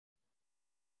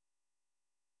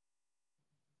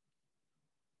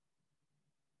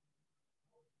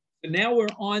And now we're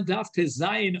on Daf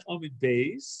Tezayin Amid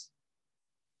Beis,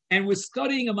 and we're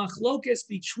studying a machlokes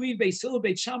between Beis Hillel and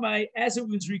Beit Shammai as it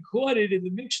was recorded in the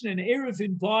Mishnah and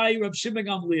Eruvin by Rab Shimon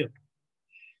Gamliel.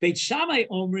 Beit Shammai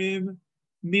omrim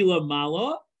mila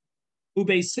mala, u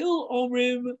Beis Hillel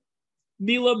omrim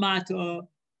mila mata.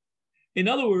 In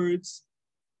other words,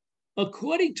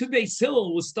 according to Beis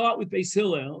Hillel, we'll start with Beis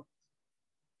Hillel,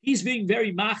 he's being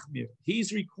very machmir.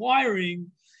 He's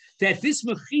requiring that this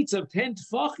mechitza of 10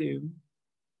 tefachim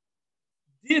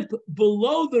dip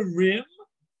below the rim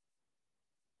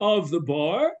of the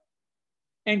bar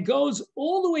and goes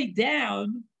all the way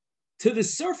down to the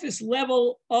surface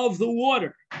level of the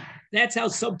water. That's how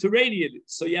subterranean it is.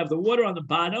 So you have the water on the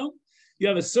bottom, you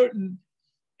have a certain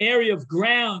area of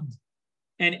ground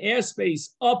and airspace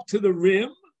up to the rim,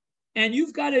 and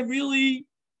you've got to really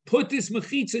put this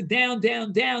mechitza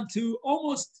down to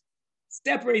almost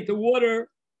separate the water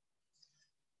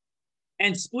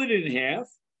and split it in half,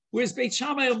 whereas Beit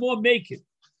Shammai are more making.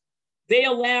 They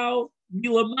allow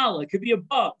milamala, it could be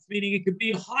above, meaning it could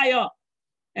be high up.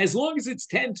 As long as it's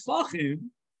 10 tefachim,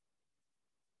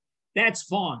 that's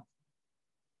fine.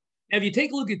 Now, if you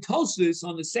take a look at Tosfos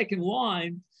on the second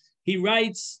line, he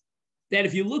writes that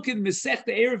if you look at Masechet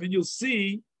Eruvin, you'll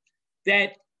see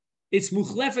that it's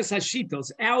muchlefes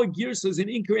hashitos. Our girsa is an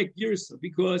incorrect girsa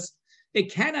because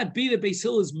it cannot be that Beis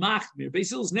Hillel is machmir. Beis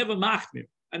Hillel is never machmir.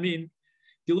 I mean,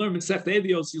 if you learn Masechet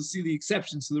Evios, you'll see the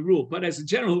exceptions to the rule. But as a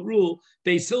general rule,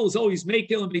 Beis Hillel is always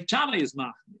mekil and Beit Shammai is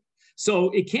machmir. So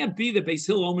it can't be that Beis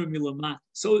Hillel omer milamat.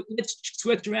 So let's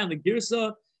switch around the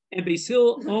girsa, and Beis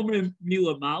Hillel omer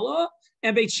milamala,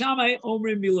 and Beit Shammai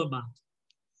omer milamat.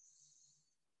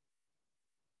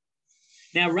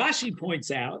 Now Rashi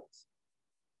points out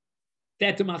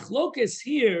that the machlokes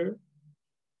here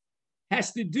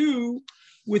has to do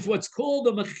with what's called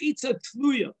a mechitza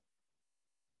tluya.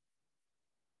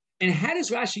 And how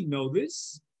does Rashi know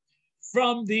this?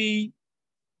 From the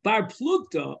bar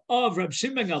plukta of Rab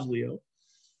Shimon Gamliel,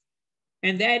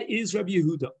 and that is Rabbi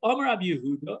Yehuda. Amar Rabbi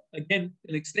Yehuda, again,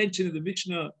 an extension of the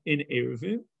Mishnah in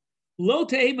Eruvin, lo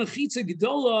tehei mechitza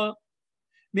gedola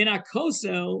min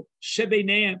hakosel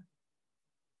shebeineim.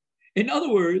 In other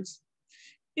words,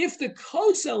 if the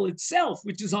kosel itself,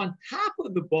 which is on top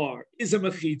of the bar, is a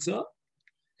mechitza,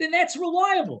 then that's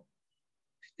reliable.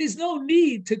 There's no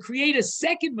need to create a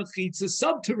second mechitza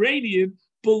subterranean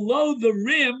below the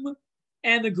rim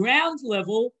and the ground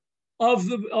level of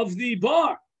the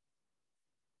bar.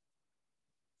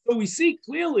 So we see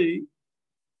clearly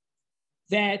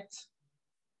that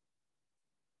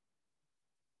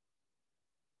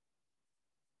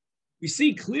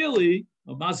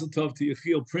Mazel Tov to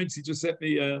Yechiel Prince, he just sent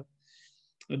me a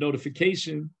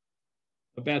notification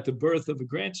about the birth of a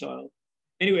grandchild.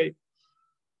 Anyway,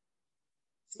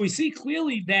 so we see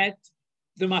clearly that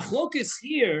the machlokes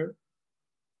here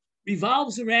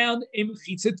revolves around a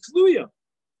mechitza tluya.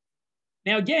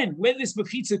 Now again, whether this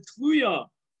mechitza tluya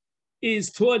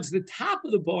is towards the top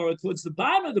of the bar or towards the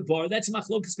bottom of the bar, that's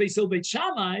machlokes Beis Hillel Beit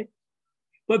Shammai.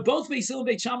 But both Beis Hillel and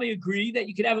Beit Shammai agree that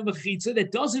you could have a mechitza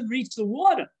that doesn't reach the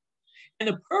water. And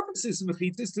the purpose of this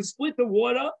mechitza is to split the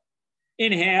water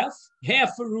in half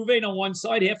for Ruvain on one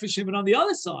side, half for Shimon on the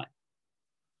other side.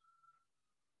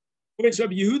 Whereas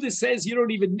Rabbi Yehuda says you don't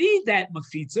even need that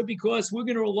mechitza because we're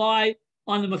going to rely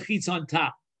on the mechitza on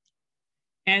top.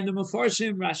 And the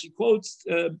Mefarshim, Rashi quotes,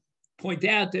 point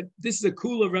out that this is a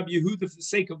kula of Rabbi Yehuda for the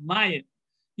sake of Mayan.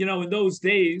 You know, in those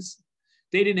days,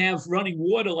 they didn't have running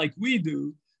water like we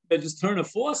do. They just turn a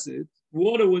faucet.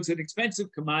 Water was an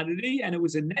expensive commodity, and it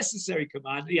was a necessary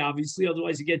commodity, obviously,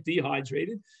 otherwise you get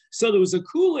dehydrated. So there was a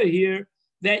kula here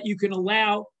that you can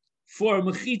allow for a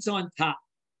mechitza on top.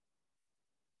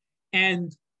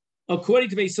 And according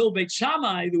to Beis Hillel Beit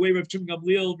Shammai, the way Rav Shimon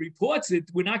Gamliel reports it,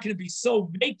 we're not going to be so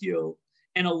mekil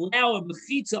and allow a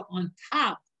mechitza on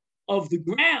top of the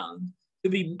ground to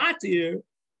be matir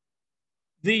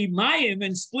the mayim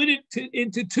and split it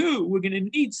into two. We're going to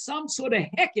need some sort of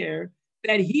heker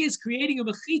that he is creating a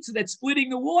mechitza that's splitting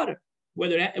the water.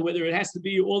 Whether it has to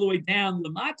be all the way down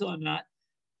lamata or not,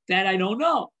 that I don't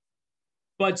know.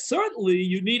 But certainly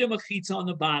you need a mechitza on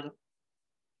the bottom.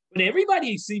 But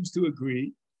everybody seems to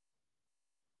agree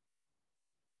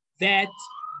that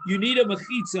you need a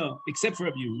mechitza, except for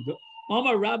Rabbi Yehuda.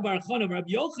 Amar Rab Bar Chanan,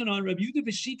 Rabbi Yochanan, Rabbi Yehuda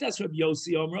v'shitas Rabbi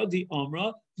Yossi, Amra di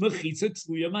Amra mechitza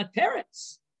tluya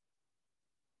materetz.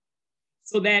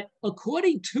 So that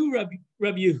according to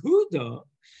Rabbi Yehuda,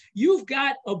 you've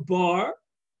got a bar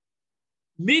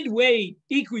midway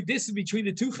equidistant between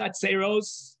the two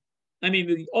chatzeros. I mean,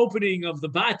 the opening of the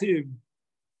batim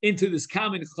into this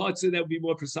common chatzah, that would be a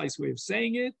more precise way of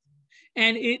saying it.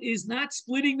 And it is not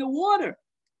splitting the water.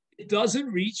 it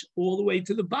doesn't reach all the way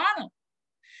to the bottom.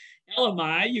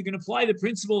 Elamai, you can apply the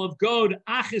principle of God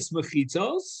achis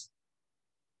mechitzos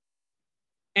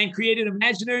and create an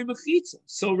imaginary mechitza.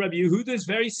 So Rabbi Yehuda is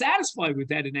very satisfied with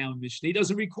that in our Mishnah. He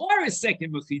doesn't require a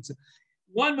second mechitza.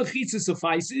 One mechitza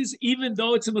suffices, even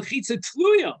though it's a mechitza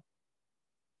tluya.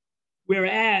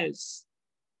 Whereas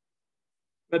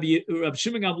Rabbi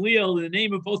Shimon Gamliel, in the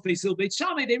name of both Beis Hillel and Beit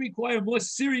Shammai, they require a more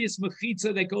serious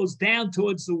mechitza that goes down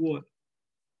towards the water.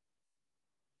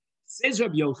 Says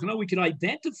Rabbi Yochanan, we can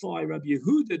identify Rabbi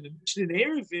Yehuda in the Mishnah in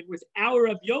Eruvin with our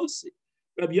Rabbi Yossi.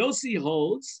 Rabbi Yossi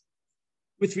holds,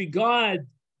 with regard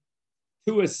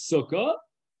to a sukkah,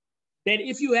 that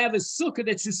if you have a sukkah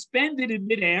that's suspended in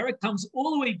midair, it comes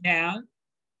all the way down,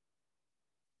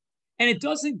 and it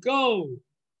doesn't go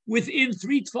within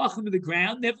 3 tvachim of the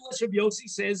ground. Nevertheless, Rabbi Yossi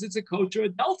says it's a kosher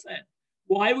dolphin.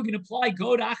 Why? We're going to apply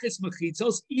God achis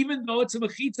mechitzos, even though it's a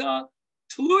mechitza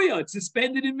tluya, it's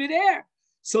suspended in midair.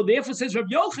 So therefore, says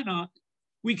Rabbi Yochanan,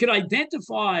 we could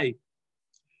identify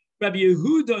Rabbi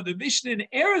Yehuda, the Mishnah in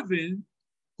Eruvin,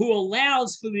 who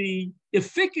allows for the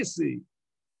efficacy,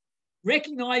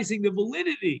 recognizing the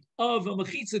validity of a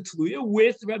mechitza tluya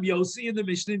with Rabbi Yossi in the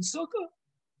Mishnah in Sukkah.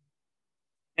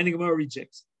 And the Gemara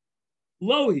rejects.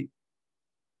 Lohi.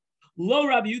 Lo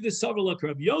Rabbi Yehuda savala ki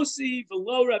Rabbi Yossi,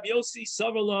 v'lo Rabbi Yossi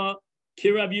savala ki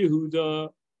Rabbi Yehuda.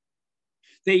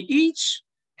 They each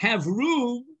have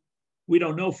room, we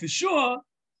don't know for sure,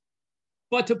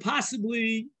 but to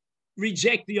possibly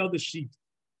reject the other sheet.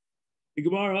 The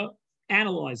Gemara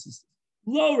analyzes.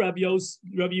 Lo Rabbi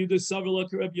Yehuda savala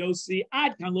ki Rabbi Yossi,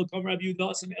 ad kan lo kam Rabbi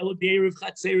Yehuda some elabeirev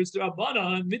chatzeres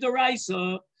d'Rabbanan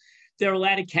midoraisa. They're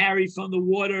allowed to carry from the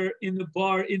water in the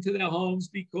bar into their homes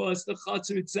because the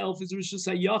chutzner itself is Rishus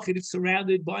HaYachid. It's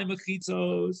surrounded by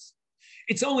mechitzos.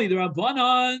 It's only the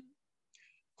Rabbanan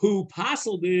who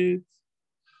pasaled it,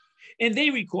 and they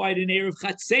required an Erev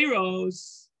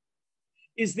Chatzeros.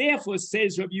 Is therefore,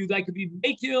 says Rabbi Yehuda, could be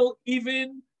mekil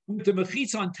even with the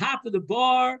mechitz on top of the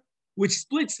bar, which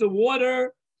splits the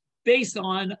water based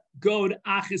on God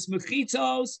achis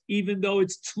mechitzos, even though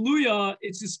it's tluya,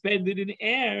 it's suspended in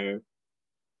air.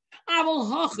 Aval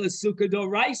hacha sukkah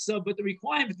doraisa, but the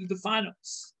requirement of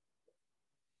defanos.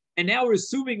 And now we're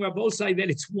assuming Rabbosai that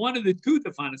it's one of the 2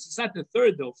 defanos. It's not the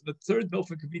third dolphin. The third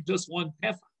dolphin could be just one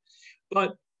tefa.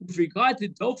 But with regard to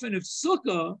dolphin of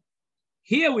sukkah,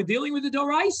 here we're dealing with the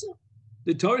doraisa.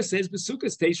 The Torah says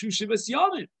besukkah teishu shivas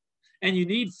yamin, and you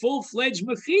need full-fledged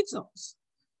mechitzos.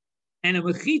 And a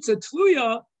mechitza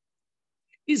tluya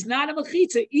is not a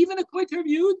mechitza. Even according to Rabbi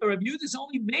Yehuda, Rabbi Yehuda is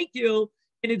only mekil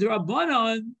in a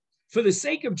drabanan for the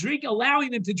sake of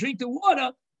allowing them to drink the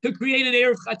water to create an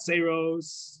erev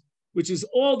chatzeros, which is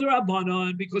all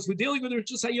drabanan because we're dealing with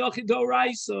Rishus HaYachid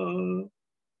d'Oraisa.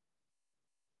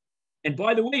 And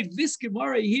by the way, this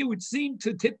Gemara here would seem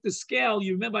to tip the scale.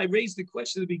 You remember I raised the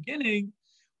question at the beginning,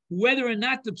 whether or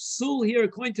not the psul here,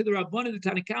 according to the Rabbanan, the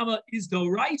Tanakama, is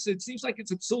doraisa. It seems like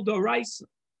it's a psul doraisa,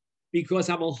 because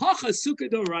aval hacha sukkah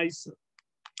doraisa.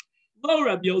 Lo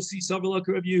Rabbi Yossi savala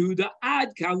ki Rabbi Yehuda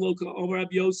ad kan lo ka omer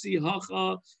Rabbi Yossi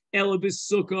hacha ela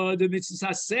b'sukkah the mitzvah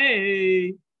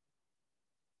hasei.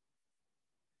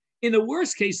 In the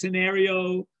worst case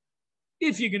scenario,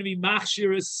 if you're going to be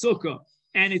machshir a sukkah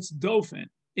and it's dofen,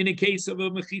 in a case of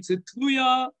a mechitza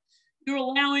tluya, you're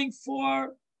allowing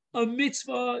for a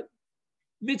mitzvah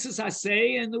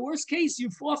hasei, and the worst case, you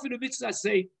forfeit a mitzvah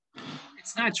hasei.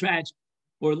 It's not tragic,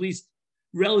 or at least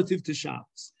relative to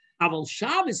Shabbos. Aval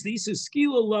Shabbos, these are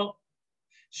skila lo.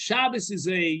 Shabbos is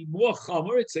a more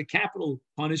chomer, it's a capital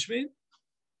punishment,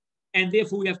 and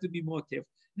therefore we have to be more careful.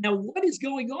 Now, what is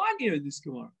going on here in this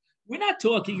Gemara? We're not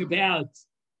talking about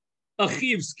a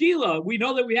chiv skila. We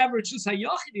know that we have Rishus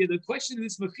HaYachid here. The question of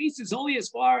this mechitz is only as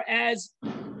far as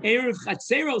Erev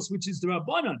Chatzeros, which is the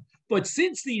Rabbanan. But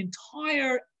since the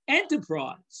entire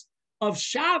enterprise of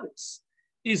Shabbos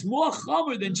is more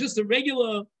chomer than just a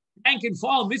regular rank and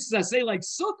file mitzvah, I say like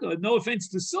Sukkah, no offense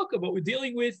to Sukkah, but we're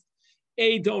dealing with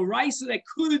a doraisa that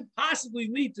could possibly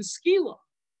lead to skila.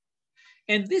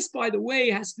 And this, by the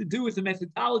way, has to do with the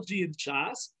methodology in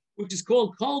Shas, which is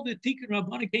called the Tikkun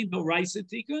Rabbanan came doraisa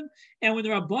Tikkun. And when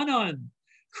the Rabbanan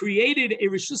created a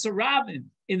Rishus HaRabim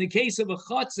in the case of a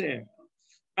chotzer,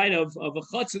 right, of a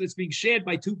chotzer that's being shared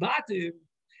by 2 batim,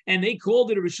 and they called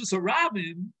it a Rishus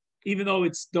HaRabim, even though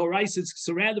it's doraisa, it's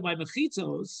surrounded by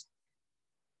mechitzos,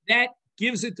 that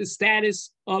gives it the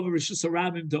status of a Rishus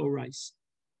HaRabim doraisa.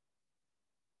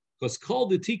 Because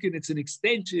the Tikkun, it's an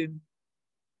extension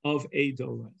of a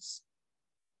doraisa.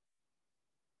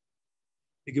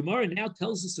 The Gemara now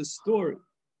tells us a story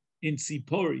in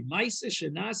Tzipori.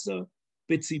 Masechet shenasa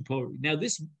b'Tzipori. Now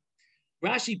this,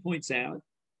 Rashi points out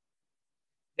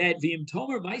that V'im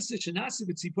Tomer Maisa Shenasa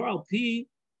B'Tzipor Al Pi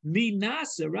Mi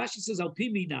Nasa. Rashi says Al Pi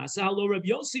Mi Nasa. Halo Rabbi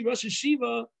Yossi Rosh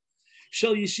Hashiva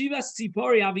Shel Yeshivas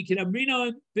Tzipori Avi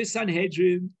Kedamrinon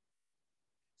B'Sanhedrin.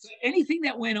 So anything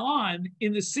that went on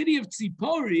in the city of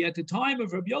Tzipori at the time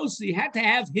of Rabbi Yossi had to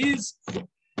have his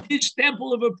stamp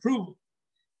of approval.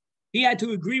 He had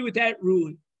to agree with that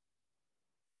ruling.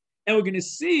 And we're going to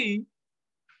see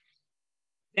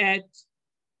that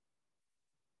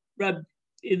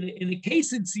in the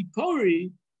case in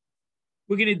Tzipori,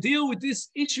 we're going to deal with this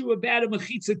issue about a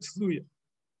mechitza tluya.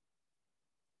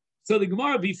 So the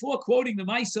Gemara, before quoting the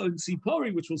Maisa in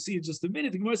Tzipori, which we'll see in just a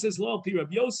minute, the Gemara says, Lo al pi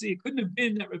Rabbi Yossi. It couldn't have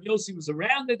been that Rabbi Yossi was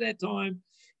around at that time.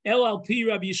 El al pi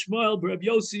Rabbi Yishmael, Rabbi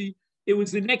Yossi. It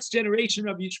was the next generation,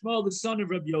 Rabbi Yishmael, the son of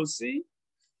Rabbi Yossi.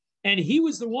 And he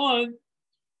was the one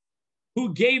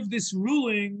who gave this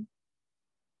ruling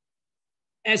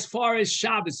as far as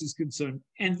Shabbos is concerned.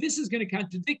 And this is going to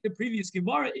contradict the previous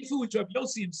Gemara if it was Rabbi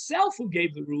Yossi himself who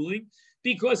gave the ruling,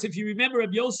 because if you remember,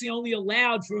 Rabbi Yossi only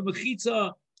allowed for a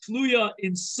mechitza tluya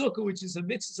in Sukkah, which is a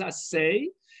mitzvah say,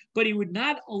 but he would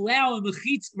not allow a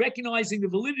mechitza, recognizing the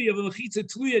validity of a mechitza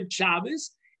tluya in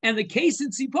Shabbos. And the case in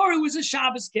Tzipori was a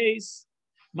Shabbos case.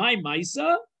 My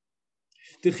Maisa,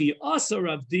 Tichi Asa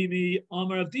Rav Dimi,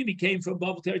 Amar Rav Dimi came from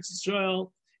Bavel to Eretz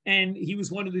Yisrael, and he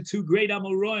was one of the two great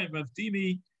Amoraim, Rav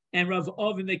Dimi and Rav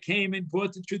Oven, that came and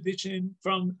brought the tradition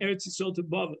from Eretz Yisrael to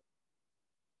Bavel.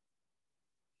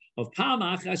 Of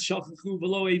Pamach, Ashachachu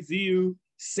V'lo Eviu,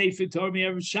 Sefer Torah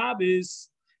Me'erev Shabbos,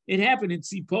 it happened in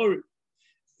Tzipori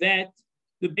that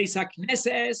the Beis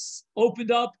HaKnesses opened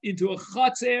up into a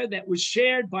chotzer that was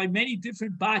shared by many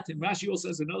different batim. Rashi also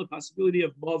has another possibility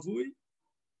of mavui.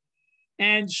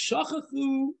 And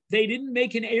shachachu, they didn't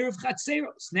make an erev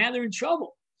chatzeros. Now they're in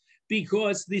trouble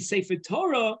because the Sefer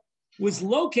Torah was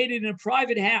located in a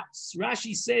private house.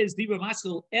 Rashi says, Dibra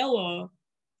Maskal Ella,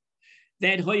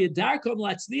 that hoyadarkom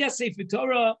latzniya Sefer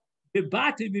Torah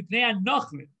bebatim mipnei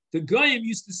anochrim. The goyim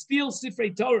used to steal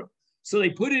Sifrei Torah. So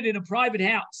they put it in a private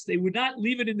house. They would not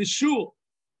leave it in the shul.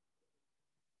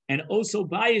 And also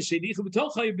bias shedichu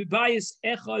b'tochayu b'bias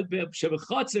echad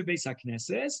b'shevachotzer beis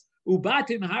hakneses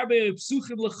ubatim harbe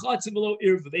psuchim lechatzer v'lo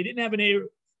irva. They didn't have an erev.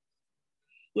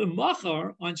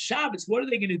 L'machar on Shabbos, what are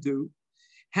they going to do?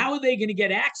 How are they going to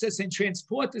get access and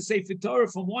transport the Sefer Torah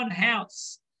from one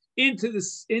house into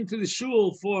the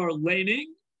shul for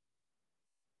laning?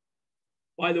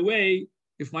 By the way,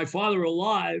 if my father were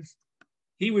alive,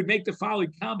 he would make the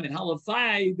following comment: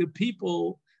 Halafai, the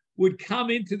people would come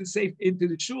into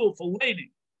the shul for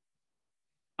laning.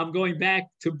 I'm going back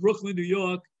to Brooklyn, New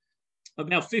York,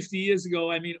 about 50 years ago.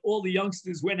 I mean, all the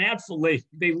youngsters went out for laning.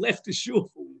 They left the shul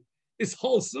for laning. This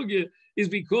whole sugya is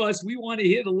because we want to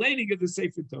hear the laning of the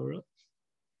Sefer Torah.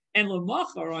 And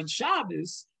Lamachar on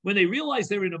Shabbos, when they realize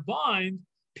they're in a bind,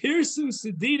 Pirsu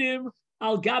Sedinim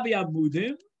al Gabi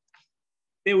Amudim.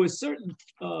 There were certain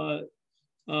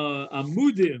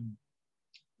amudim,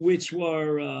 which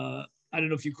were I don't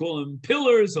know if you call them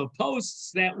pillars or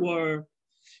posts that were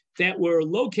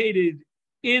located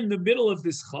in the middle of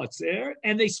this chotzer,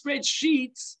 and they spread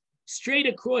sheets straight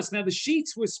across. Now the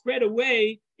sheets were spread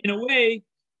away in a way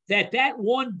that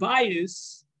one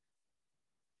bias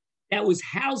that was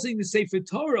housing the Sefer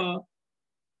Torah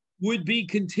would be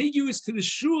contiguous to the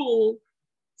shul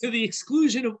to the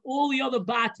exclusion of all the other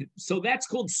batim. So that's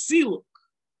called siluk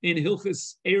in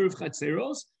Hilchas Erev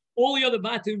Chatzeros. All the other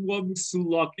batim were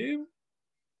musulakim.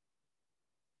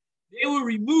 They were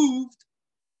removed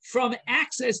from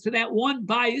access to that one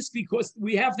bias because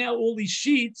we have now all these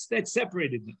sheets that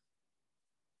separated them.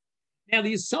 Now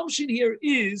the assumption here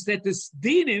is that the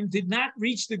dinim did not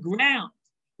reach the ground,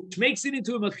 which makes it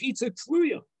into a mechitza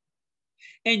tluya.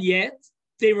 And yet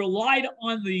they relied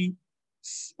on the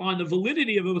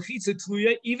validity of a mechitza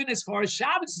tluya, even as far as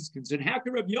Shabbos is concerned. How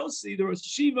can Rabbi Yossi, the Rosh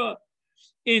Hashiva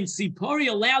in Tzipori,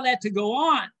 allow that to go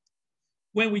on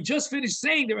when we just finished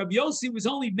saying that Rabbi Yossi was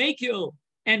only mekil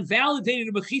and validated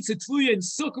a mechitza tluya in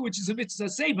Sukkah, which is a mitzvah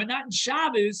say, but not in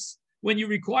Shabbos when you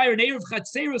require an erev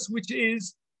chatzeros, which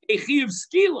is a chiyuv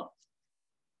skila.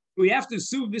 We have to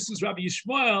assume this was Rabbi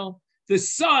Yishmael, the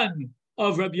son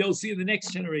of Rabbi Yossi in the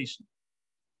next generation.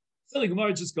 So the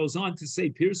Gemara just goes on to say,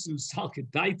 Pirsu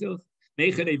Salket Daitach,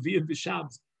 Mechad Eviyim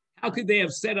B'Shabbos. How could they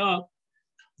have set up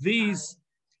these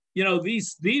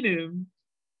dinim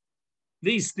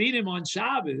on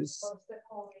Shabbos?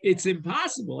 It's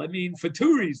impossible. I mean, for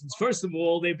two reasons. First of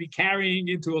all, they'd be carrying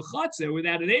into a chotzer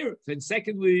without an erev. And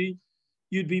secondly,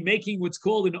 you'd be making what's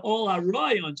called an ol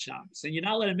aroy on Shabbos. And you're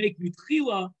not allowed to make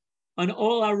mitchila an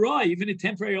ol aroy. Even a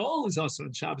temporary ol is also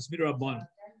on Shabbos, midrabbanan.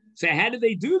 So how did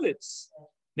they do this?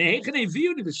 So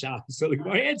the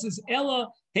Gemara answers, Ella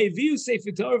heviu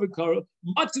sefer Torah v'kara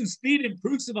matzu sdinim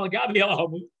prusim al gabi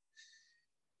al.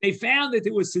 They found that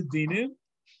there was sedinim.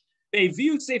 They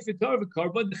viewed sefer Torah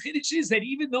v'kara, but the chiddush is that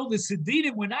even though the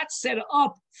sedinim were not set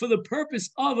up for the purpose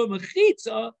of a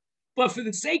mechitza, but for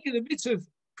the sake of the mitzvah of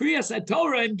Kriyas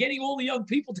HaTorah and getting all the young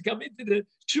people to come into the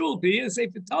shul to hear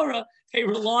sefer Torah, they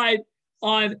relied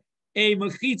on a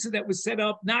mechitza that was set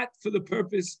up not for the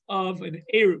purpose of an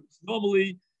eruv.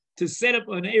 Normally, to set up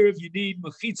an eruv, you need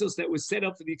mechitzos that was set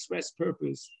up for the express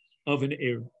purpose of an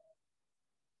eruv.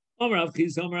 Omer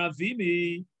Avchiz, Omer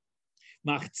Avimi,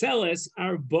 machzeles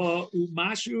arba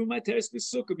umashu materes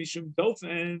besukkah mishum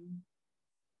dofen.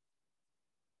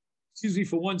 Excuse me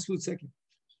for one split second.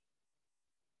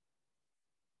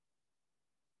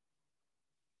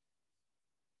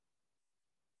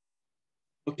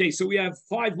 Okay, so we have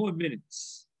 5 more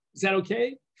minutes. Is that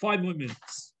okay? 5 more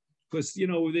minutes. Because,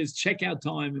 there's checkout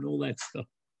time and all that stuff.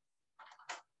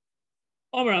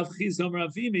 Omer Avchiz, Omer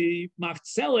Avimi,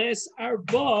 machzeles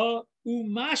arba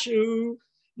umashu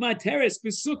materes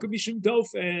besukkah mishum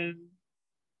dofen.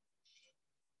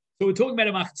 So we're talking about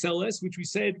a machzeles, which we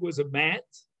said was a mat.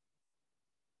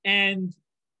 And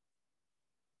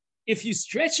if you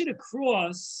stretch it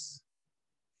across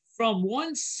from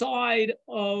one side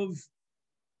of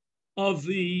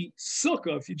the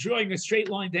sukkah, if you're drawing a straight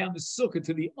line down the sukkah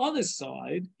to the other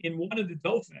side in one of the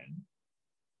dofen,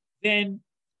 then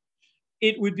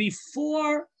it would be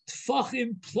 4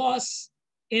 tfachim plus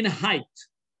in height.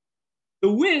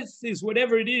 The width is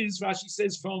whatever it is, Rashi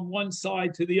says, from one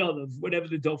side to the other, whatever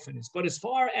the dofen is. But as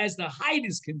far as the height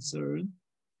is concerned,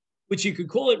 which you could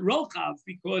call it rochav,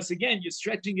 because again, you're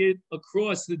stretching it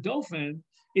across the dofen,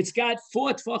 it's got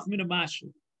 4 tfachim in a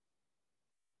mashu.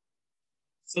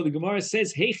 So the Gemara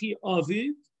says, Hechi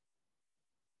Avid.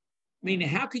 I mean,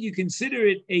 how could you consider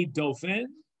it a dofen?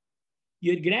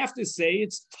 You're going to have to say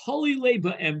it's Toli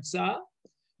Leba Emtza.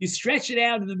 You stretch it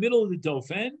out in the middle of the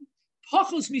dofen.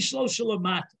 Pachos Mishlosh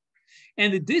Shalamata.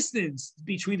 And the distance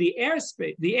between the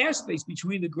airspace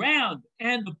between the ground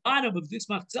and the bottom of this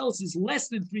machzeles is less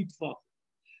than 3 tefach.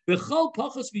 V'chol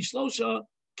Pachos Mishlosha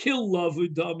Kil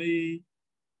Lavudami.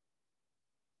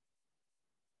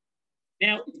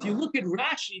 Now, if you look at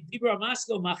Rashi, Dibra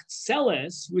Masko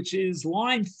Machzeles, which is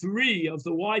line 3 of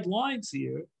the wide lines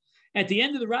here, at the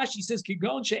end of the Rashi says,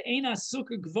 Kigon she'ena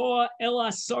sukkah gvoa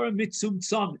ela sara mitzum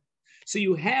tzamim. So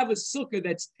you have a sukkah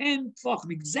that's 10 tefachim,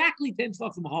 exactly 10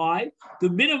 tefachim high, the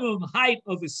minimum height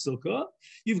of a sukkah.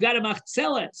 You've got a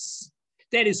machzeles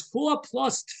that is 4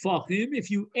 plus tefachim. If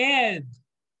you add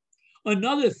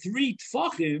another 3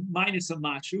 tefachim minus a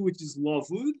matru, which is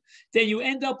lavud, then you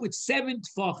end up with 7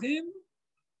 tefachim.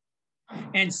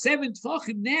 And 7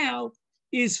 tefachim now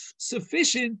is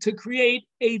sufficient to create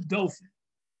a dofen.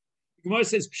 The Gemara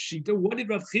says, Pshita, what did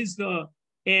Rav Chizda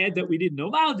add that we didn't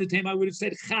know? The time I would have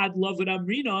said, Chad lavud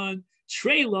amrina,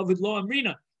 Trey lavud lo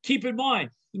amrina. Keep in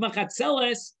mind, the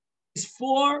machatzeles is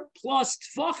 4 plus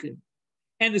tefachim,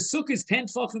 and the sukkah is 10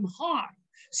 tefachim high.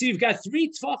 So you've got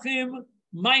 3 tefachim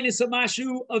minus a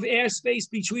mashu of airspace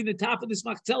between the top of this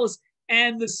machatzeles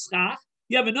and the schach.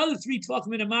 You have another 3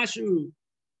 tefachim in a mashu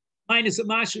minus a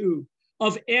mashu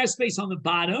of airspace on the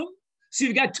bottom. So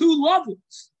you've got 2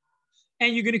 levels.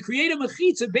 And you're going to create a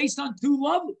mechitza based on 2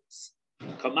 levels.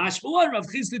 Kamash Malon, Rav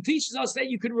Chizda teaches us that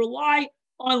you can rely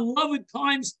on lavud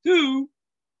times 2,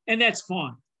 and that's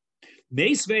fine.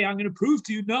 Meisvei, I'm going to prove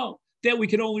to you, no, that we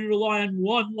can only rely on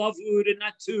 1 lavud and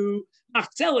not 2.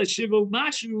 Machzeles shivu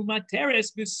mashu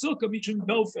materes b'sukkah mishum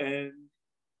dofen.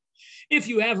 If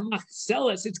you have a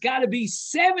machzeles, it's got to be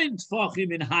 7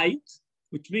 tefachim in height,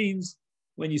 which means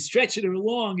when you stretch it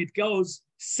along, it goes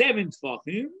 7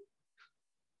 tefachim.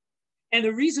 And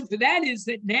the reason for that is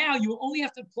that now you only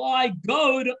have to apply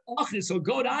god achis or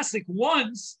god asik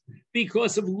once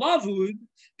because of lavud,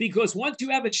 because once you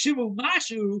have a shivu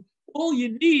mashu, all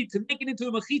you need to make it into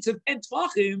a machitz of 10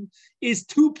 tefachim is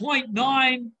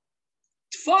 2.9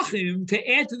 tefachim to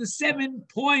add to the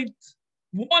 7.1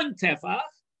 tefach.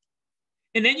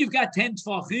 And then you've got 10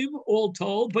 tefachim all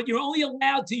told, but you're only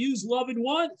allowed to use lavud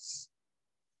once.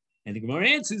 And the Gemara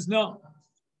answers, no.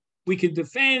 We can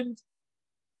defend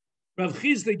Rav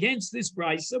Chizda against this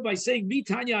brisa by saying,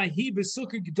 "Mitanya hi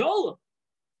b'sukkah gedola."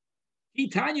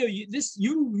 Mitanya,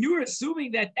 you're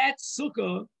assuming that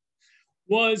sukkah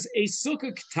was a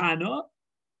sukkah ketana,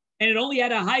 and it only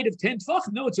had a height of 10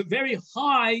 tefachim. No, it's a very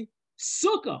high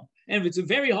sukkah, and if it's a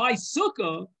very high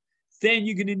sukkah, then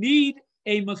you're going to need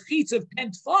a machitz of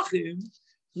 10 tefachim,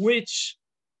 which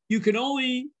you can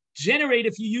only generate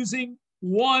if you're using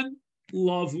 1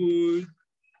 lavud.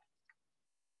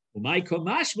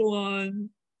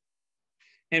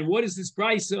 And what is this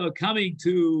price coming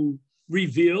to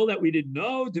reveal that we didn't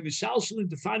know?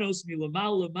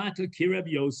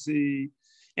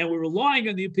 And we're relying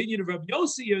on the opinion of Rabbi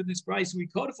Yossi here in this price. We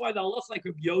codify the halach like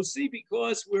Rabbi Yossi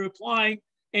because we're applying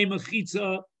a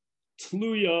mechitza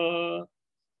tluya,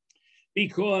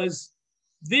 because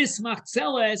this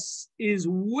machzeles is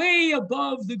way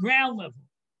above the ground level.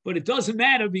 But it doesn't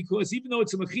matter, because even though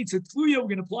it's a mechitza tluya, we're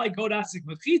going to apply godasik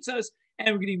mechitzas,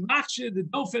 and we're going to machshir the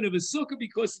dofen of a sukkah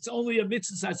because it's only a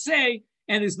mitzvah saseh,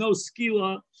 and there's no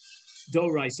skila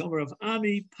dorai. Somewhere of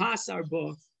Ami pasar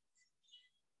bo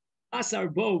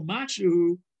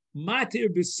machu matir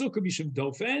b'sukkah mishum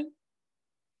dofen.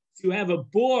 To have a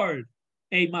board,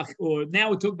 or now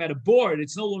we're talking about a board.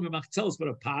 It's no longer machzeles but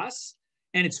a pas,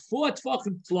 and it's 4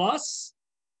 tefachim plus,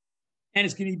 and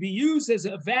it's going to be used as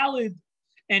a valid.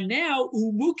 And now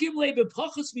umukim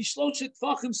lebepachas mishloshet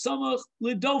tefachim samach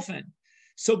ledofen.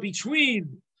 So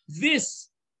between this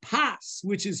pas,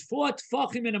 which is 4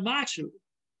 tefachim and a mashu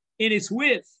in its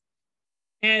width,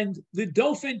 and the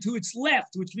dofen to its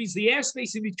left, which means the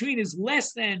airspace in between is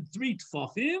less than 3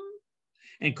 tefachim,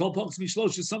 and kol pachas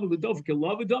mishloshet samach ledofen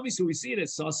kelavadami, so we see it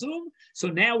as sasum. So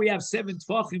now we have 7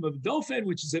 tefachim of dofen,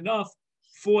 which is enough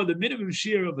for the minimum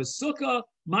shear of a sukkah,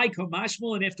 Maiko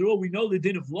Mashmal, and after all, we know the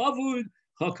din of lavud,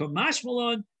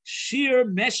 Hakamashmalon, shear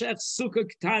Meshach Sukkah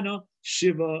Ketana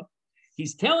Shiva.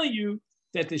 He's telling you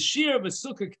that the shear of a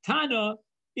Sukkah Ketana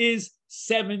is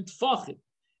 7 tefachim.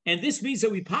 And this means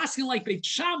that we paskin like Beit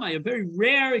Shammai, a very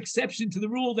rare exception to the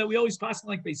rule that we always paskin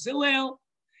like Beit Hillel.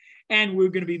 And we're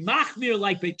going to be machmir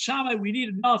like Beit Shammai. We need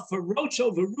enough for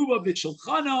Rocho Veruba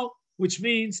B'Shulchano, which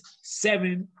means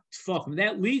 7 tefachim.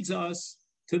 That leads us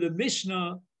to the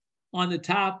Mishnah on the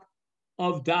top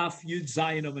of Daf Yud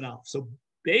Zayin of an Alf. So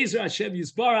Be'ezer Hashem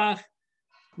Yisbarach,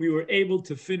 we were able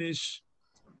to finish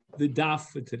the Daf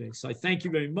for today. So I thank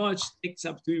you very much. It's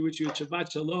up to you with you.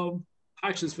 Shabbat Shalom.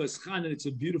 Parshas Vaschan, and it's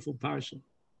a beautiful parsha.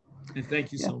 And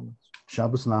thank you so much.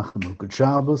 Shabbos Nachem. Good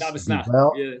Shabbos. Shabbos Nachem.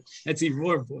 Well. Yeah, that's even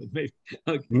more important. Maybe.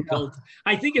 Okay. Yeah.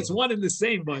 I think it's one and the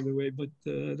same, by the way, but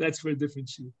that's for a different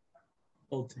sheet.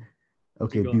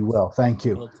 Okay, be well. Thank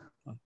you.